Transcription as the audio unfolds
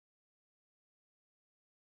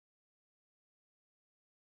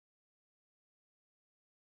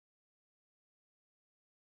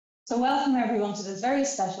So welcome everyone to this very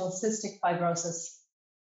special cystic fibrosis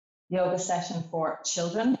yoga session for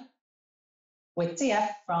children with CF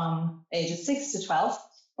from ages 6 to 12,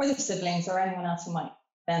 or their siblings or anyone else who might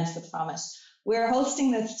benefit from it. We're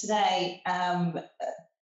hosting this today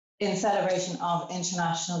in celebration of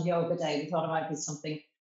International Yoga Day. We thought it might be something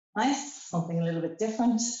nice, something a little bit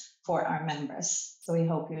different for our members. So we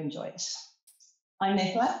hope you enjoy it. I'm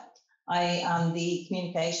Nicola. I am the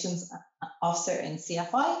Communications Officer in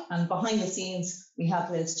CFI, and behind the scenes we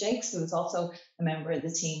have Liz Jakes, who is also a member of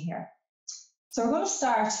the team here. So we're going to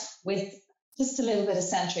start with just a little bit of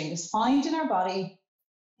centering, just finding our body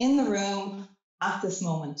in the room at this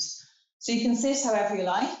moment. So you can sit however you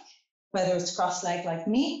like, whether it's cross-legged like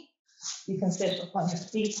me, you can sit up on your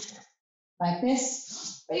feet like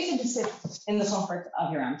this, or you can just sit in the comfort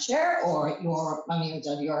of your armchair or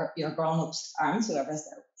your grown-up's arms, whoever's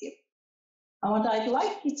there with you. And what I'd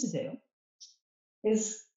like you to do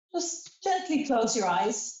is just gently close your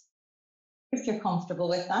eyes if you're comfortable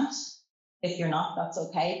with that. If you're not, that's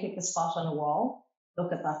okay. Pick a spot on a wall,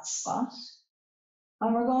 look at that spot.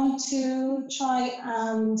 And we're going to try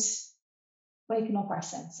and waken up our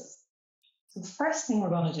senses. So the first thing we're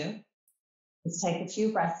going to do is take a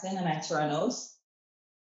few breaths in and out through our nose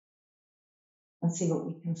and see what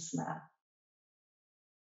we can smell.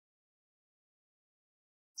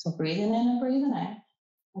 So breathing in and breathing out,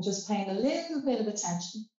 and just paying a little bit of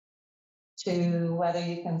attention to whether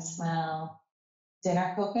you can smell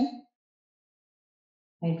dinner cooking.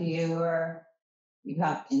 Maybe you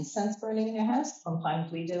have incense burning in your house.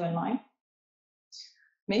 Sometimes we do in mine.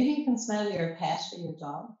 Maybe you can smell your pet or your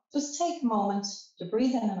dog. Just take a moment to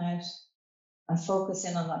breathe in and out and focus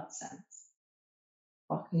in on that sense.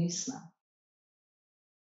 What can you smell?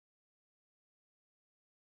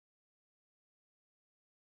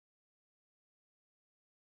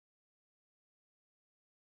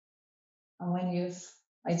 And when you've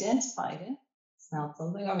identified it, smelled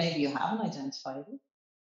something, or maybe you haven't identified it,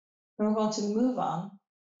 then we're going to move on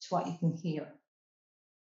to what you can hear.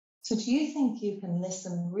 So do you think you can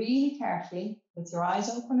listen really carefully with your eyes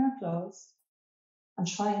open or closed and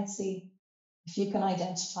try and see if you can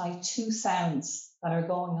identify two sounds that are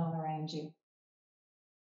going on around you?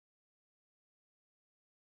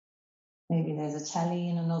 Maybe there's a telly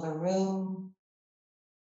in another room.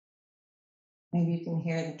 Maybe you can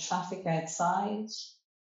hear the traffic outside.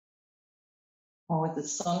 Or with the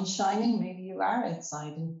sun shining, maybe you are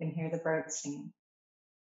outside and you can hear the birds singing.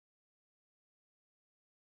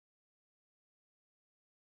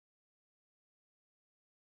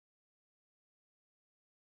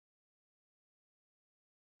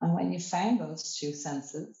 And when you found those two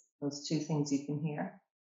senses, those two things you can hear,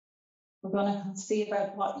 we're going to see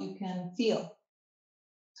about what you can feel.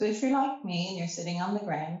 So if you're like me and you're sitting on the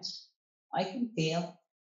ground, I can feel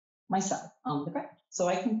myself on the ground. So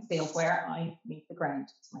I can feel where I meet the ground.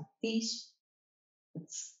 It's my feet,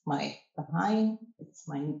 it's my behind, it's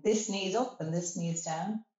this knee's up and this knee's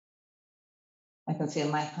down. I can feel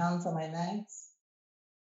my hands on my legs.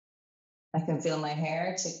 I can feel my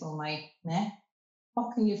hair tickle my neck.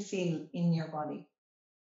 What can you feel in your body?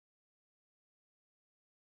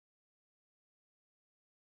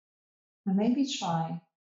 And maybe try,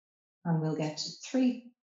 and we'll get to 3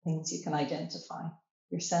 things you can identify.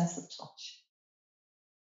 Your sense of touch.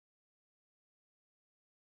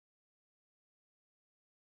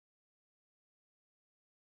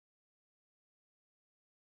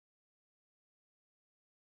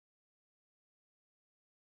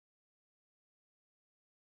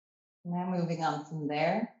 Now moving on from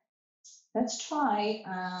there, let's try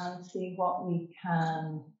and see what we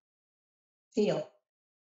can feel.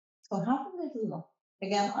 So have a little look.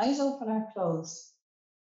 Again, eyes open or closed.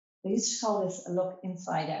 We used to call this a look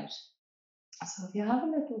inside out. So if you have a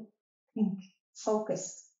little think,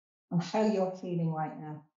 focus on how you're feeling right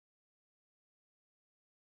now.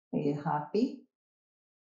 Are you happy?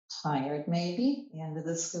 Tired maybe? The end of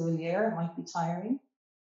the school year, it might be tiring.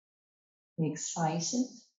 Are you excited?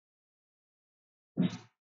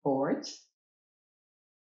 Bored?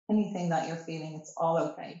 Anything that you're feeling, it's all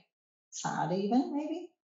okay. Sad even, maybe?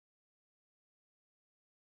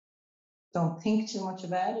 Don't think too much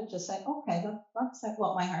about it. Just say, okay, that's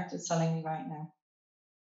what my heart is telling me right now.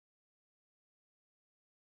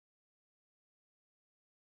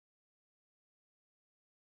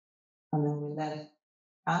 And then we'll let it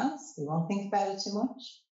pass. We won't think about it too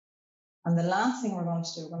much. And the last thing we're going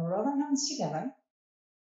to do, we're going to rub our hands together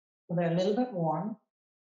so they're a little bit warm.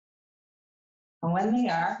 And when they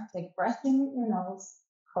are, take a breath in with your nose,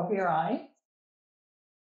 cover your eyes,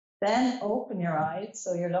 then open your eyes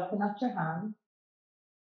so you're looking at your hand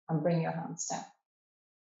and bring your hands down.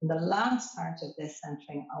 In the last part of this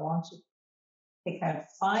centering, I want you to pick out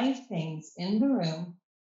 5 things in the room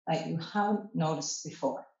that you haven't noticed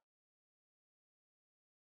before.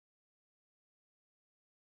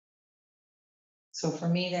 So for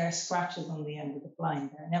me, there are scratches on the end of the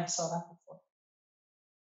blind there. I never saw that before.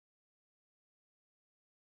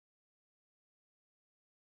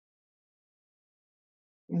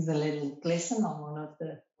 There's a little glisten on one of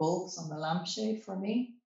the bulbs on the lampshade for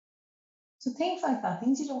me. So things like that,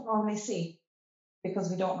 things you don't normally see because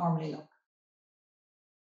we don't normally look.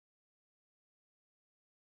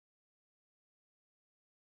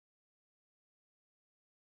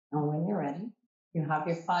 And when you're ready, you have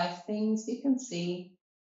your 5 things you can see,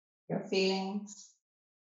 your feelings,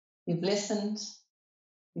 you've listened,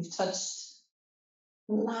 you've touched.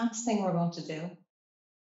 The last thing we're going to do,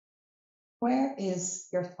 where is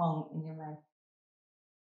your tongue in your mouth?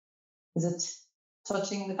 Is it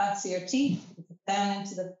touching the backs of your teeth? Is it down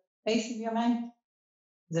into the base of your mouth?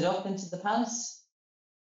 Is it up into the palate?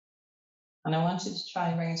 And I want you to try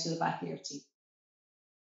and bring it to the back of your teeth.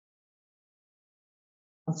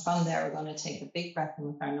 And from there, we're going to take a big breath in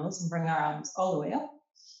with our nose and bring our arms all the way up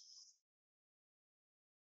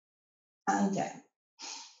and down.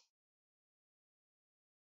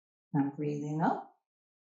 And breathing up.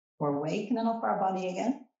 We're wakening up our body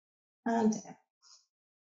again and down.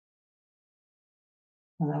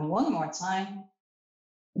 And then one more time.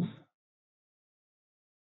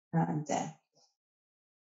 And down.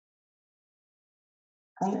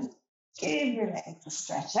 And then give your legs a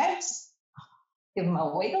stretch out. Give them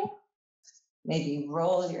a wiggle. Maybe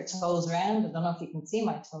roll your toes around. I don't know if you can see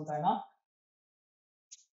my toes or not.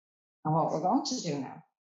 And what we're going to do now.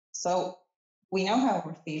 So we know how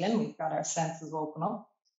we're feeling. We've got our senses woken up.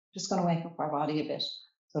 Just going to wake up our body a bit.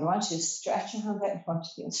 So I want you to stretch your hands out in front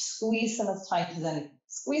of you and squeeze them as tight as anything.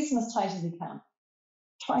 Squeeze them as tight as you can.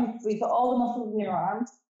 Try and squeeze all the muscles in your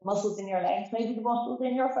arms, muscles in your legs, maybe the muscles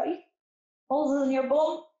in your face, muscles in your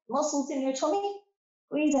bum, muscles in your tummy.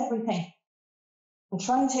 Squeeze everything. And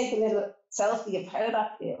try and take a little selfie of how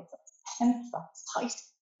that feels. That's tense, that's tight.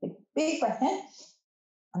 Take a big breath in,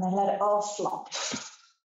 and then let it all flop.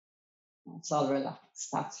 It's all relaxed.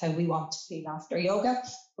 That's how we want to feel after yoga,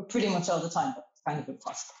 but pretty much all the time, but it's kind of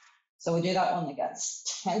impossible. So we do that one again.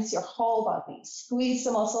 Tense your whole body. Squeeze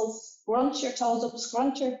the muscles. Scrunch your toes up.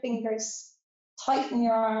 Scrunch your fingers. Tighten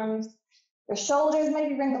your arms. Your shoulders,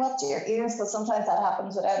 maybe bring them up to your ears, because sometimes that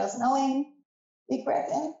happens without us knowing. Big breath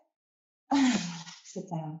in. Sit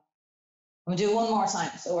down. We'll do one more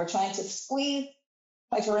time. So we're trying to squeeze.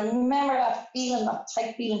 Try to remember that feeling, that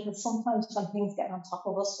tight feeling, because sometimes when things get on top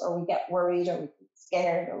of us, or we get worried, or we get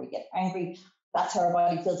scared, or we get angry, that's how our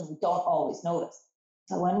body feels, and we don't always notice.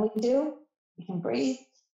 So when we do, we can breathe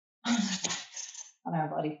and relax, and our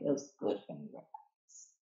body feels good when we relax.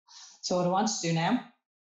 So what I want to do now,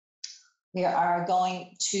 we are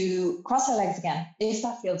going to cross our legs again, if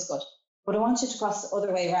that feels good. But I want you to cross the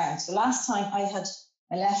other way around. So last time I had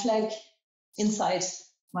my left leg inside,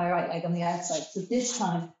 my right leg on the outside. So this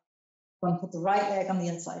time, I'm going to put the right leg on the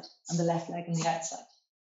inside and the left leg on the outside.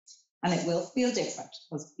 And it will feel different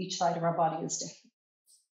because each side of our body is different.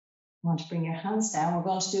 You want to bring your hands down. We're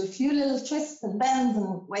going to do a few little twists and bends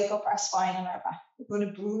and wake up our spine and our back. We're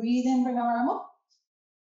going to breathe in, bring our arm up,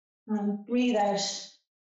 and breathe out.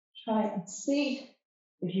 Try and see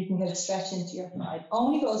if you can get a stretch into your side.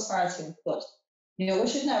 Only go as far as feels good. Yoga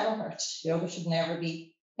should never hurt. Yoga should never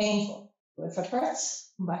be painful. But if it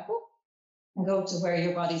hurts, come back up and go to where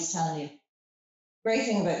your body's telling you. Great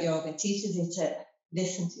thing about yoga, it teaches you to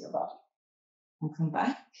listen to your body. And come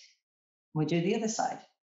back. We do the other side.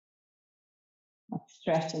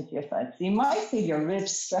 Stretch into your side. So you might feel your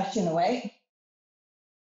ribs stretching away.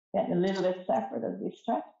 Getting a little bit separate as we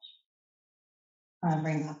stretch. And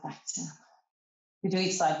bring that back down. We do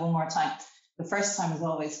each side one more time. The first time is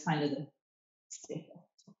always kind of the stiff.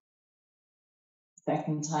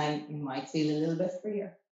 Second time, you might feel a little bit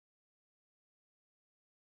freer.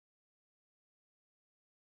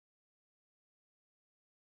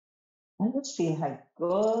 And just feel how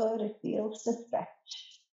good it feels to stretch.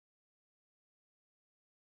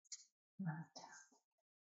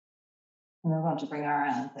 And we're going to bring our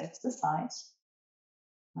hands out to the side.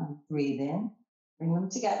 And breathe in. Bring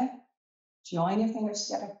them together. Join your fingers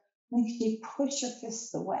together. Make sure you push your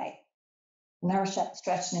fists away. Now we're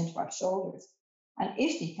stretching into our shoulders. And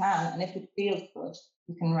if you can, and if it feels good,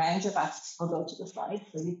 you can round your back or go to the side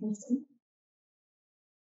so you can see.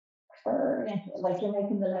 Curl into it like you're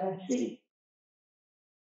making the letter C.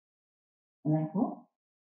 And then come up.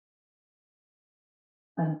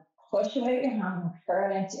 And push away your hand and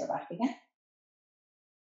curl into your back again.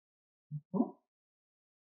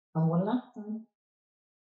 And one last time.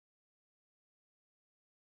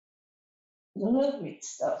 Lovely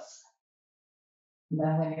stuff. And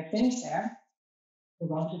then when you're finished there, we're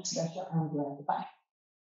going to stretch your arms around the back.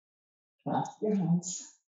 Clasp your hands.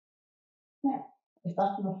 Now, if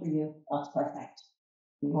that's enough for you, that's perfect.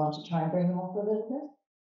 You want to try and bring them up a little bit?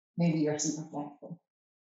 Maybe you're super flexible.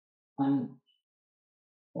 I'm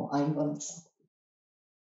going to stop.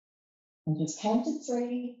 And just count to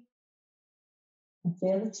 3 and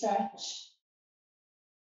feel the stretch.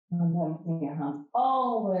 And then bring your hands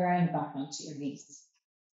all the way around back onto your knees.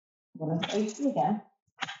 I'm going to face you again.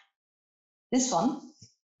 This one,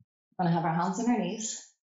 we're going to have our hands on our knees.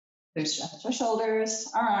 We stretch our shoulders,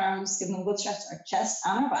 our arms, give them a good stretch, our chest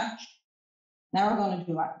and our back. Now we're going to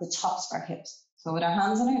do the tops of our hips. So with our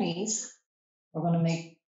hands on our knees, we're going to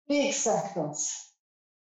make big circles.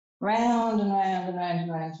 Round and round and round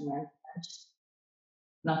and round and round.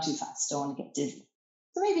 Not too fast, don't want to get dizzy.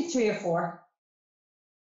 So maybe 3 or 4.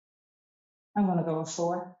 I'm going to go with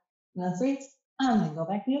 4, and then 3, and then go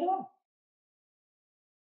back the other way.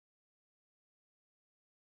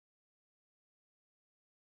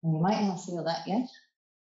 And you might not feel that yet,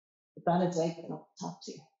 but that is waking up the top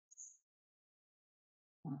to you.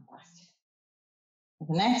 And back. And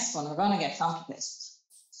the next one, we're going to get complicated.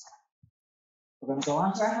 We're going to go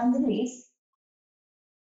onto our hands and knees,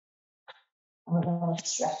 and we're going to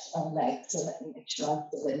stretch our legs. So let me make sure I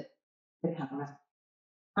fill in the camera.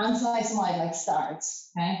 Hands nice and wide like stars,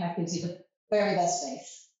 okay? That gives you the very best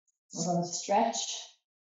space. We're going to stretch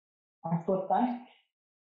our foot back,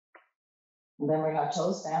 and then bring our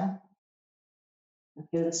toes down, and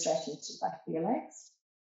feel the stretch into the back of your legs.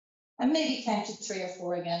 And maybe count to 3 or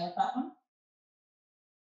 4 again with that one.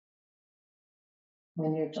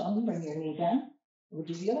 When you're done, bring your knee down. We'll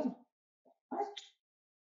do the other one. Right?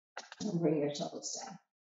 And bring your toes down.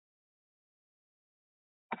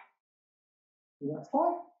 3 or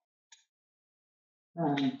 4.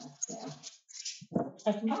 And down.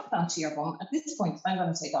 I come back onto your bum. At this point, I'm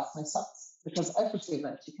going to take off my socks because I feel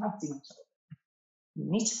that you can't see my toes. You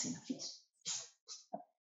need to see my feet.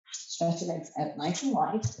 Stretch your legs out nice and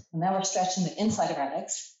wide. And now we're stretching the inside of our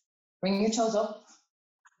legs. Bring your toes up.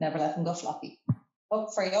 Never let them go floppy.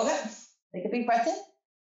 Up for yoga. Take a big breath in.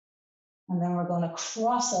 And then we're going to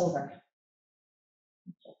cross over.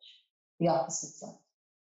 The opposite side.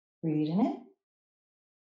 Breathing in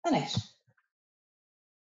and out.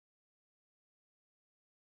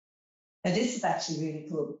 Now this is actually really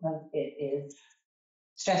cool because it is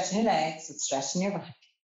stretching your legs, it's stretching your back.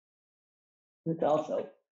 It's also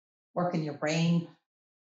working your brain.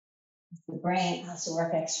 The brain has to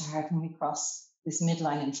work extra hard when we cross this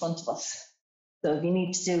midline in front of us. So if you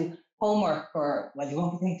need to do homework, or well, you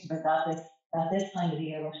won't be thinking about that at this time of the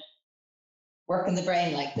year, but working the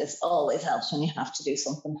brain like this always helps when you have to do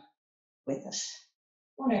something with it.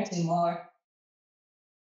 1 or 2 more.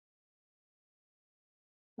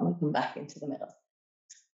 And we'll come back into the middle.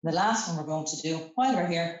 The last one we're going to do while we're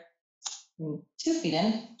here, 2 feet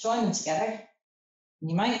in, join them together. And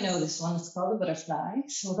you might know this one, it's called a butterfly.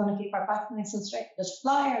 So we're going to keep our back nice and straight. Just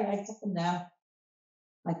fly our legs up and down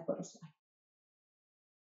like a butterfly.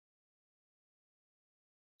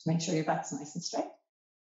 Make sure your back's nice and straight.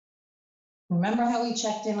 Remember how we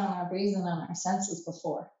checked in on our breathing and our senses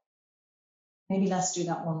before? Maybe let's do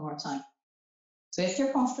that one more time. So if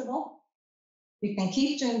you're comfortable, you can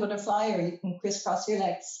keep doing butterfly or you can crisscross your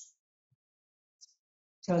legs.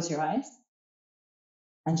 Close your eyes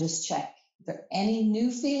and just check. Are there any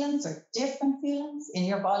new feelings or different feelings in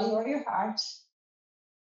your body or your heart?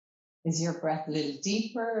 Is your breath a little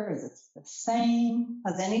deeper? Is it the same?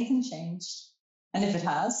 Has anything changed? And if it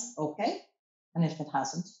has, okay. And if it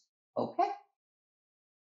hasn't, okay.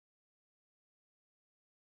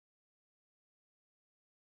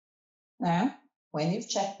 Now, when you've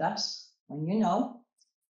checked that, when you know,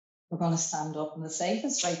 we're going to stand up. And the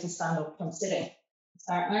safest way to stand up from sitting,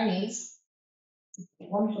 start on our knees, get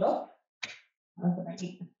 1 foot up, and we're going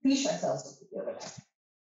to push ourselves up with the other leg.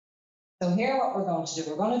 So here what we're going to do,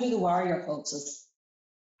 we're going to do the warrior poses,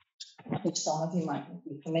 which some of you might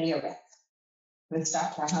be familiar with. We'll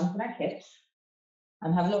start with our hands on our hips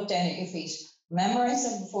and have a look down at your feet. Remember I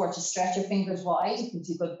said before to stretch your fingers wide, it gives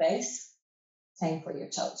you good base. Same for your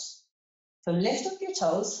toes. So lift up your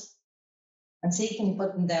toes and see can you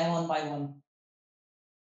put them down one by one.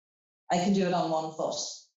 I can do it on 1 foot.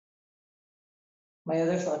 My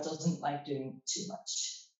other foot doesn't like doing too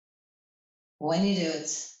much. When you do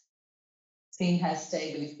it, see how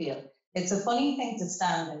stable you feel. It's a funny thing to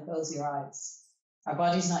stand and close your eyes. Our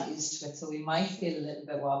body's not used to it, so we might feel a little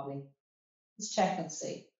bit wobbly. Just check and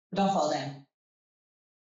see. But don't fall down.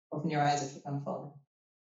 Open your eyes if you're going to fall down.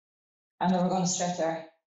 And then we're going to stretch our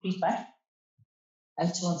feet back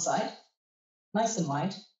out to one side, nice and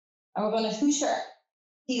wide. And we're going to push our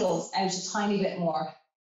heels out a tiny bit more,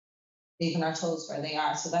 leaving our toes where they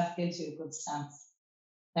are. So that gives you a good stance.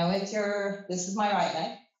 Now with this is my right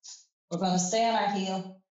leg. We're going to stay on our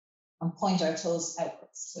heel and point our toes outwards.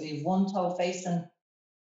 So you have one toe facing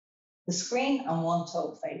the screen and one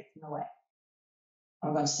toe facing away.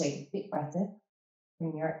 And we're going to take a big breath in.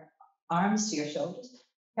 Bring your arms to your shoulders.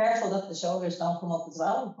 Careful that the shoulders don't come up as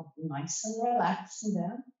well. Nice and relaxed and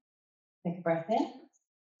down. Take a breath in.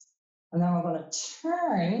 And then we're going to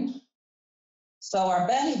turn. So our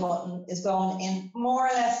belly button is going in more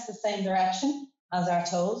or less the same direction as our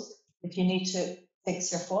toes. If you need to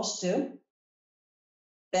fix your foot, do.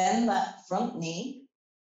 Bend that front knee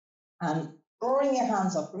and bring your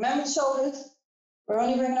hands up. Remember the shoulders? We're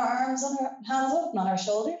only bringing our arms and our hands up, not our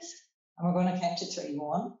shoulders. And we're going to count to 3.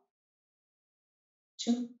 1,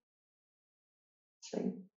 2,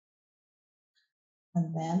 3.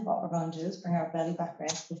 And then what we're going to do is bring our belly back around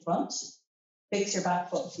to the front. Fix your back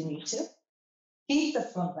foot if you need to. Keep the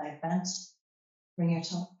front leg bent. Bring your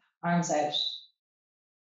arms out.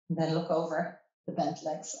 And then look over the bent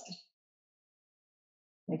leg side.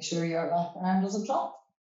 Make sure your left arm doesn't drop.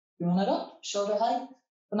 You want it up, shoulder height,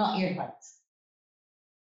 but not ear height.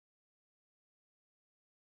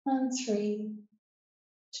 And 3,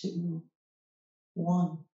 2,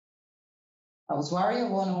 1. That was warrior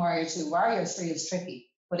 1 and warrior 2. Warrior 3 is tricky.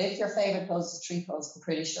 But if your favorite pose is tree pose, I'm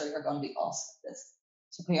pretty sure you're going to be awesome at this.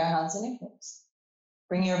 So put your hands on your hips.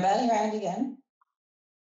 Bring your belly around again.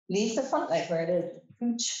 Leave the front leg where it is.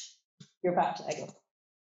 Pooch your back leg up.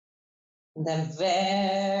 And then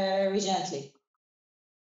very gently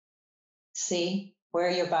see where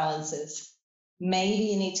your balance is. Maybe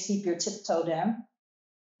you need to keep your tiptoe down.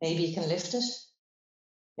 Maybe you can lift it.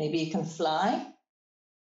 Maybe you can fly.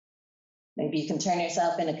 Maybe you can turn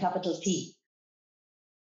yourself in a capital T.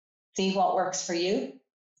 See what works for you.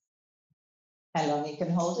 How long you can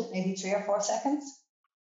hold it, maybe 3 or 4 seconds.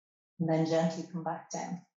 And then gently come back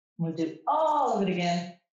down. We'll do all of it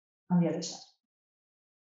again on the other side.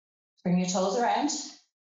 Bring your toes around.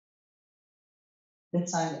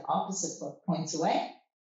 This time the opposite foot points away.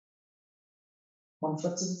 One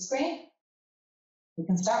foot to the screen. We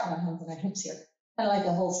can start with our hands on our hips here, kind of like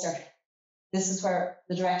a holster. This is where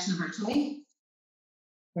the direction of our tummy.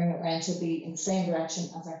 Bring it around to be in the same direction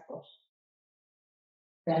as our foot.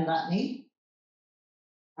 Bend that knee.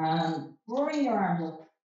 And bring your arms up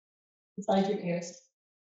beside your ears,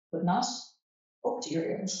 but not up to your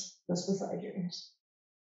ears, just beside your ears.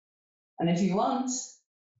 And if you want,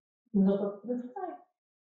 look up to the sky.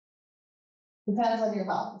 Depends on your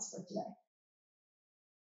balance for today.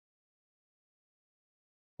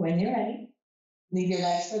 When you're ready, leave your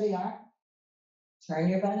legs where they are. Turn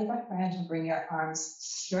your belly back around and bring your arms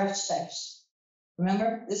stretched out.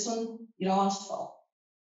 Remember, this one, you don't want to fall.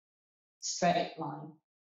 Straight line.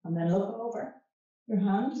 And then look over your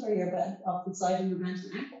hands or your bent off the side of your bent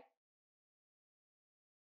neck.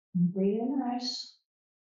 And breathe in and out.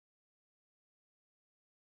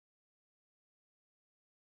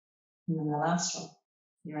 And then the last one.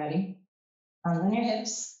 You ready? Hands on your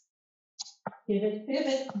hips. Pivot,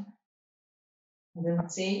 pivot. And then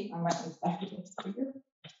see, I'm writing this back to this figure.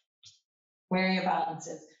 Where your balance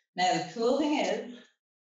is. Now, the cool thing is,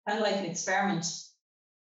 kind of like an experiment,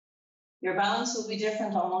 your balance will be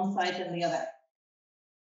different on one side than the other.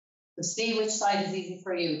 So see which side is easy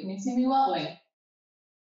for you. Can you see me wobbling?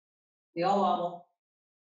 We all wobble.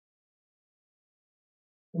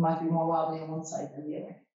 You might be more wobbly on one side than the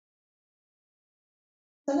other.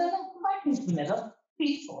 So then come back into the middle,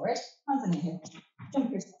 feet forward, hands on your hips,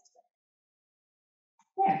 jump yourself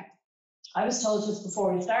down. There. I was told just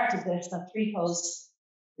before we started this that tree pose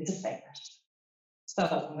is a favorite. So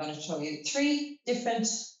I'm going to show you 3 different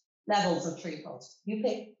levels of tree pose. You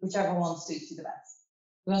pick whichever one suits you the best.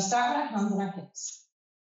 We're going to start with our hands on our hips.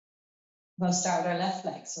 We're going to start with our left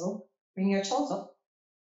leg. So bring your toes up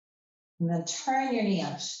and then turn your knee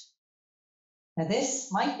out. Now this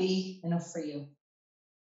might be enough for you.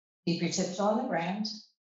 Keep your tiptoe on the ground.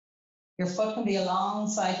 Your foot can be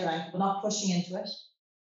alongside your ankle, but not pushing into it.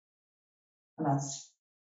 And that's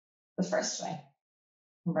the first way.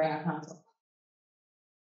 And bring our hands up.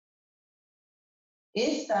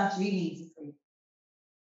 If that's really easy for you,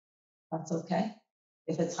 that's okay.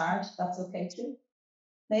 If it's hard, that's okay too.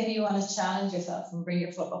 Maybe you want to challenge yourself and bring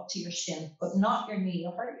your foot up to your shin, but not your knee.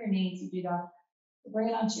 You'll hurt your knee if you do that. So bring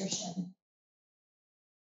it onto your shin.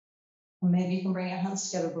 And maybe you can bring your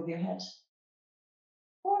hands together above your head.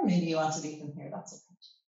 Or maybe you want to leave them here, that's okay.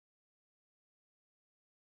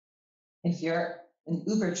 If you're an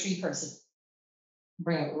uber tree person.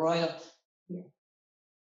 Bring it right up here.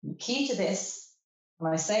 The key to this,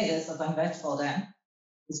 when I say this as I'm about to fall down,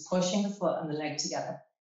 is pushing the foot and the leg together.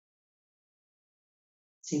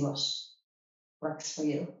 See what works for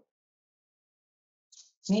you.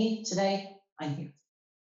 Me, today, I'm here.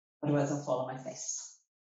 Otherwise, I'll fall on my face.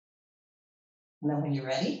 And then when you're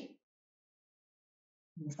ready,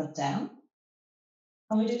 you foot down,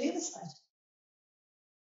 and we do the other side.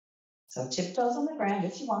 So tiptoes on the ground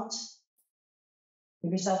if you want.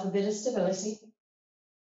 Give yourself a bit of stability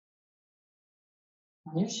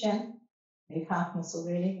on your shin, your calf muscle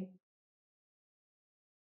really,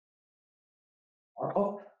 or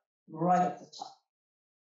up, right up the top.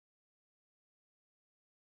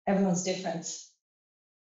 Everyone's different,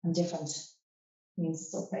 and different means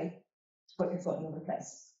it's okay to put your foot in other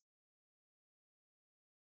places.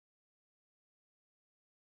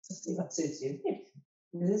 So see what suits you.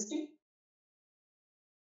 Do this too.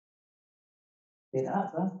 Do that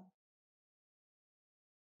as well.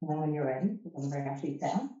 And then when you're ready, we're going to bring our feet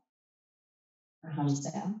down, our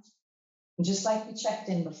hands down. And just like we checked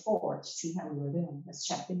in before to see how we were doing, let's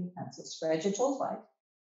check in again. So spread your toes wide.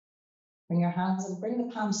 Bring your hands and bring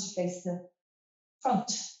the palms to face the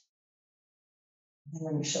front. And then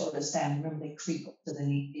bring your shoulders down. Remember, they creep up to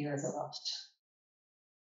the ears a lot.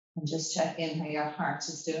 And just check in how your heart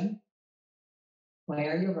is doing,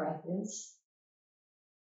 where your breath is,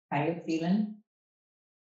 how you're feeling.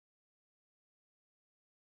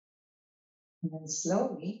 And then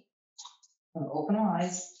slowly, we'll open our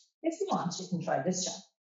eyes. If you want, you can try this jump.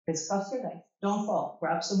 Crisscross your legs. Don't fall.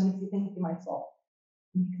 Grab someone if you think you might fall.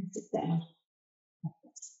 And you can sit down like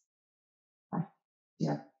this. Back to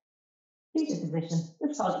your seated position.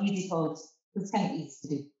 This is called easy pose. It's kind of easy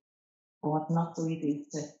to do. But what's not so easy is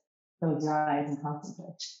to close your eyes and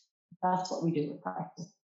concentrate. That's what we do with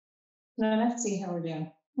practice. Now let's see how we're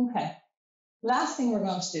doing. Okay. Last thing we're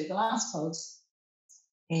going to do, the last pose,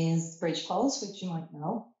 is bridge pose, which you might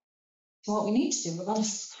know. So what we need to do, we're going to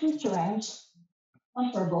scooch around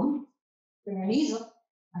onto our bum, bring our knees up,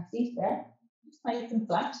 our feet there, just nice and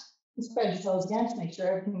flat, and spread your toes again to make sure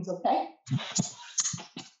everything's okay.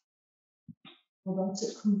 We're going to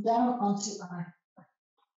come down onto our back.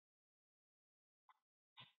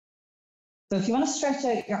 So if you want to stretch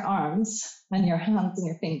out your arms and your hands and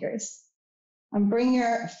your fingers, and bring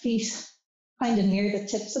your feet kind of near the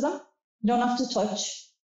tips of them. You don't have to touch,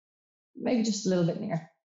 maybe just a little bit near.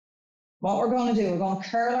 What we're going to do, we're going to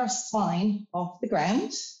curl our spine off the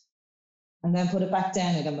ground and then put it back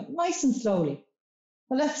down again, but nice and slowly.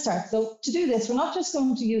 So let's start. So to do this, we're not just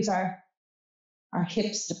going to use our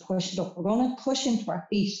hips to push it up. We're going to push into our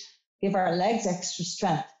feet, give our legs extra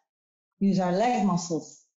strength, use our leg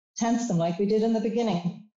muscles, tense them like we did in the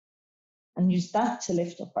beginning, and use that to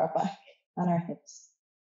lift up our back and our hips.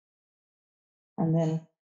 And then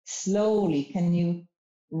slowly, can you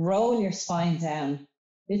roll your spine down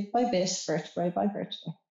bit by bit, vertebrae by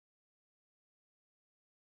vertebrae.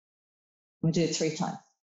 We'll do it 3 times.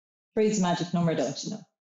 3 is a magic number, don't you know?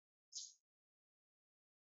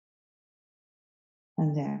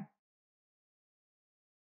 And there.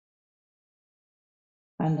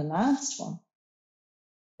 And the last one.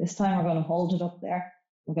 This time we're going to hold it up there.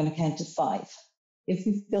 We're going to count to 5. If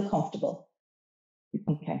you feel comfortable, you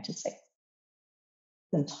can count to 6.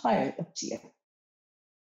 It's entirely up to you.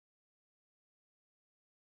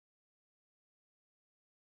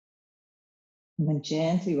 And then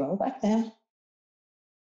gently roll back down.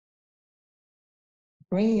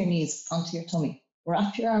 Bring your knees onto your tummy.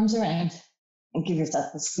 Wrap your arms around and give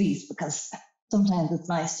yourself a squeeze, because sometimes it's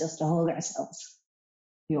nice just to hold ourselves.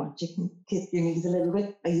 If you want, you can kiss your knees a little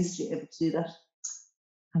bit. I used to be able to do that.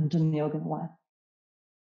 I haven't done yoga in a while.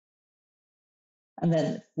 And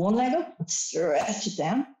then lift one leg up and stretch it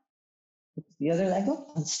down. Lift the other leg up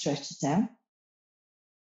and stretch it down.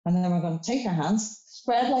 And then we're going to take our hands,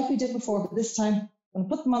 spread like we did before, but this time we're going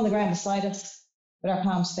to put them on the ground beside us with our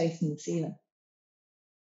palms facing the ceiling.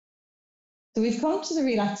 So we've come to the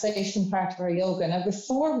relaxation part of our yoga. Now,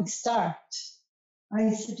 before we start, I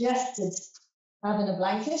suggested having a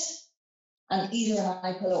blanket and either an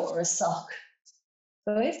eye pillow or a sock.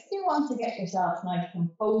 So if you want to get yourself nice and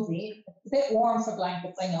cozy, it's a bit warm for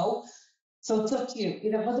blankets, I know. So it's up to you.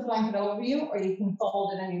 Either put the blanket over you or you can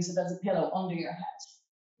fold it and use it as a pillow under your head.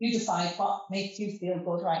 You decide what makes you feel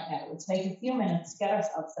good right now. Let's take a few minutes to get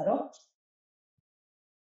ourselves set up.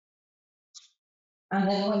 And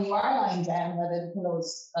then when you are lying down, whether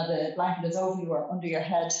the blanket is over you or under your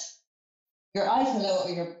head, your eye pillow or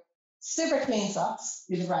your super clean socks,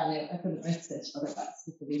 these are brand new, I couldn't mix it otherwise.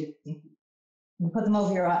 You put them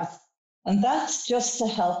over your eyes. And that's just to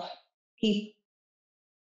help keep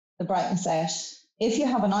the brightness out. If you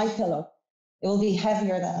have an eye pillow, it will be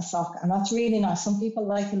heavier than a sock, and that's really nice. Some people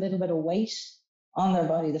like a little bit of weight on their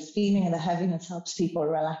body. The feeling of the heaviness helps people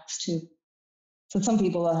relax too. So some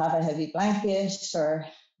people will have a heavy blanket or,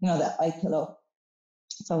 the eye pillow.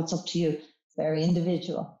 So it's up to you. It's very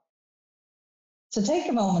individual. So take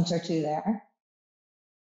a moment or two there.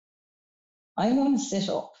 I'm going to sit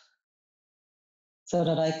up so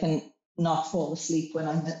that I can not fall asleep when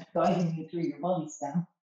I'm guiding you through your body scan.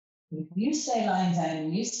 If you stay lying down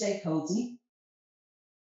and you stay cozy,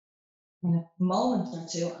 in a moment or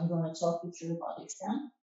two, I'm going to talk you through a body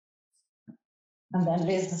scan. And then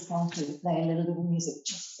Liz is going to play a little bit of music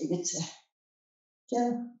just for you to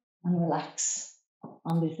chill and relax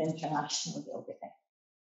on this International Yoga Day.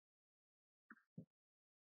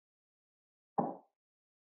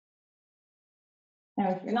 Now,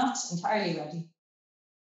 if you're not entirely ready,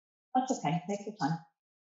 that's okay, take your time.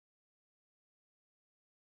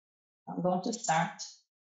 I'm going to start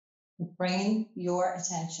with bringing your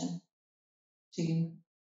attention to the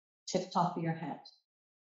tip top of your head.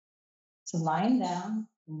 So lying down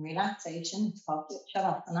in relaxation, it's called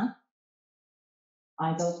Shavasana.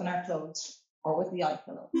 Eyes open or closed, or with the eye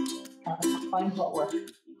pillow. Find what works.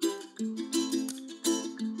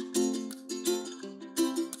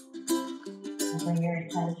 And bring your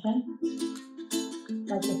attention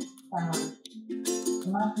like a sound.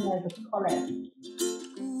 Imagine there's a colour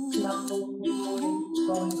slowly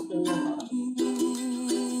going through your body.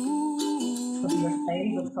 Could be your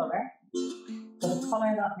favourite colour, but a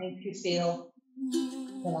colour that makes you feel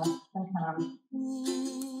relaxed and calm.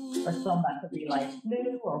 For some, that could be light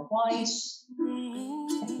blue or white.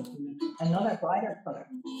 It could be another brighter colour,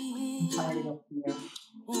 entirely up to you.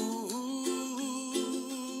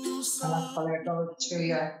 And that colour goes through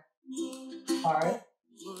your heart,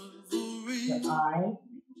 your eyes,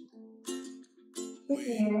 your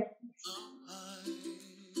ears,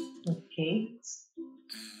 your cheeks,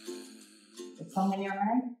 the tongue in your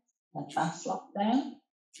mouth, the chest locked down,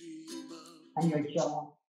 and your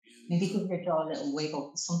jaw. Maybe give your jaw a little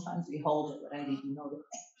wiggle. Sometimes we hold it without even noticing.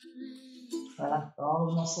 Relax all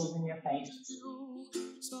the muscles in your face.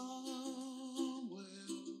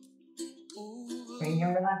 Bring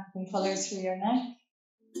your relaxing colours through your neck,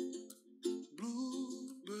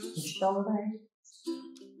 your shoulders,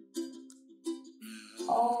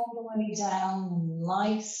 all the way down,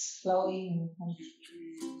 nice, flowy,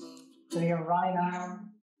 through your right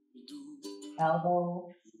arm,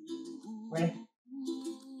 elbow, wrist,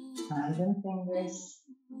 hands and fingers.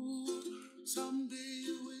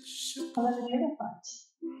 And then the other part,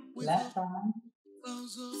 left arm,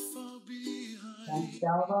 left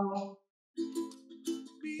elbow,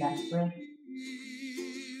 left wrist,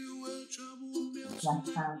 left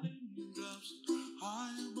hand.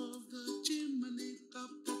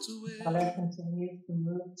 The color continues to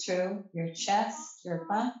move through your chest, your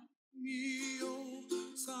back,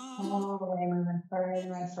 all the way moving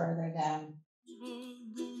further and further down.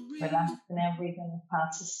 Relaxing everything that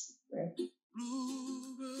passes through.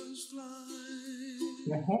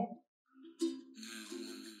 Your hip,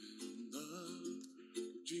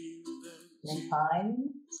 your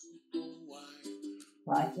thighs,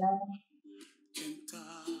 right leg,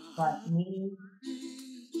 right knee,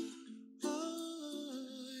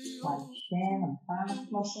 right shin and calf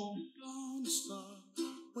muscle,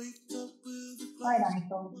 right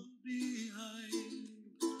ankle,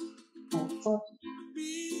 right foot,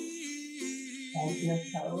 right your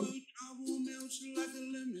toes,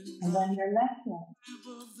 and then your left leg,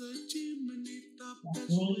 left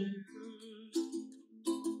knee,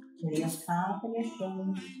 to your calf and your shin,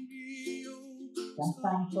 left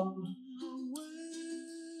ankle,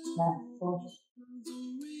 left foot,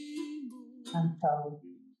 and toes.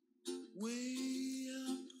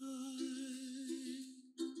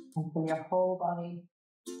 Until your whole body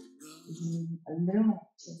is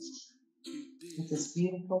illuminated with this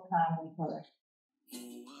beautiful calming colour.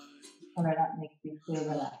 Colour that makes you feel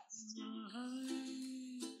relaxed.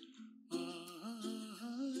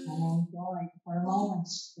 And enjoy for a moment.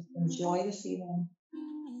 Just enjoy the feeling.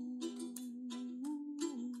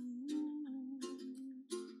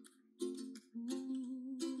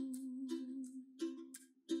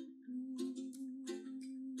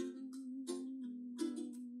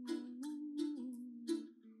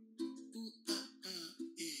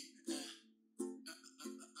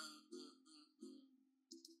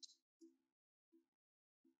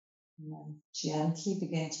 And then gently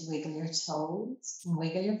begin to wiggle your toes and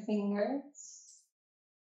wiggle your fingers.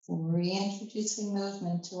 So reintroducing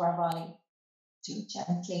movement to our body. Do it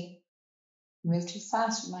gently. Move too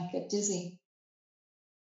fast, you might get dizzy.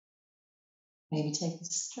 Maybe take a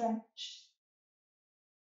stretch.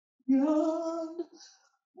 Yawn.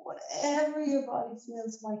 Whatever your body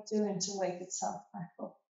feels like doing to wake itself back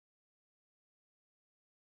up.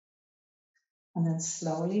 And then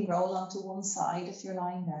slowly roll onto one side if you're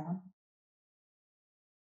lying down.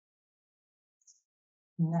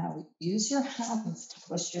 Now use your hands to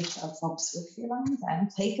push yourself up. So if you're lying down,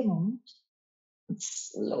 take a moment and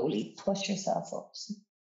slowly push yourself up. So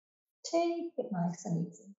take it nice and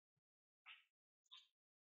easy.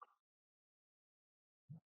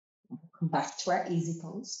 Come back to our easy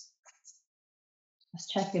pose. Let's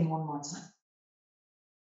check in one more time.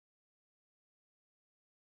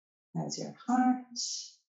 How's your heart?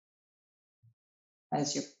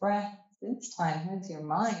 How's your breath? This time, how's your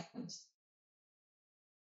mind?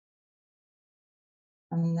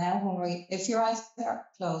 And now if your eyes are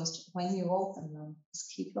closed, when you open them,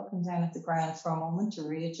 just keep looking down at the ground for a moment to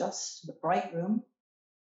readjust to the bright room.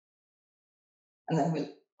 And then we'll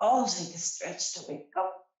all take a stretch to wake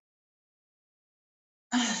up.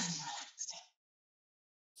 And relax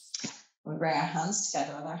down. We'll bring our hands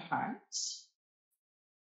together on our hearts.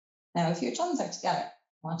 Now, if your thumbs are together,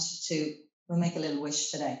 we'll make a little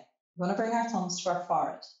wish today. We're going to bring our thumbs to our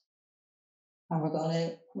forehead. And we're going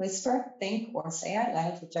to whisper, think, or say out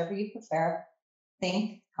loud, whichever you prefer,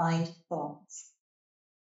 think kind thoughts.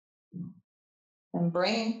 Then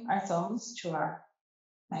bring our thumbs to our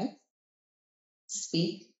mouth.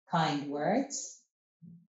 Speak kind words.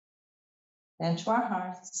 Then to our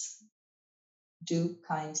hearts, do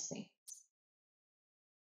kind things.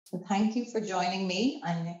 So thank you for joining me.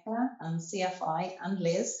 I'm Nicola and CFI and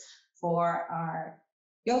Liz for our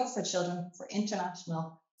Yoga for Children for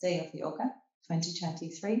International Day of Yoga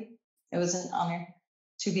 2023. It was an honor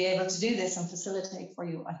to be able to do this and facilitate for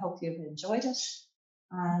you. I hope you've enjoyed it,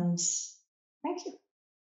 and thank you.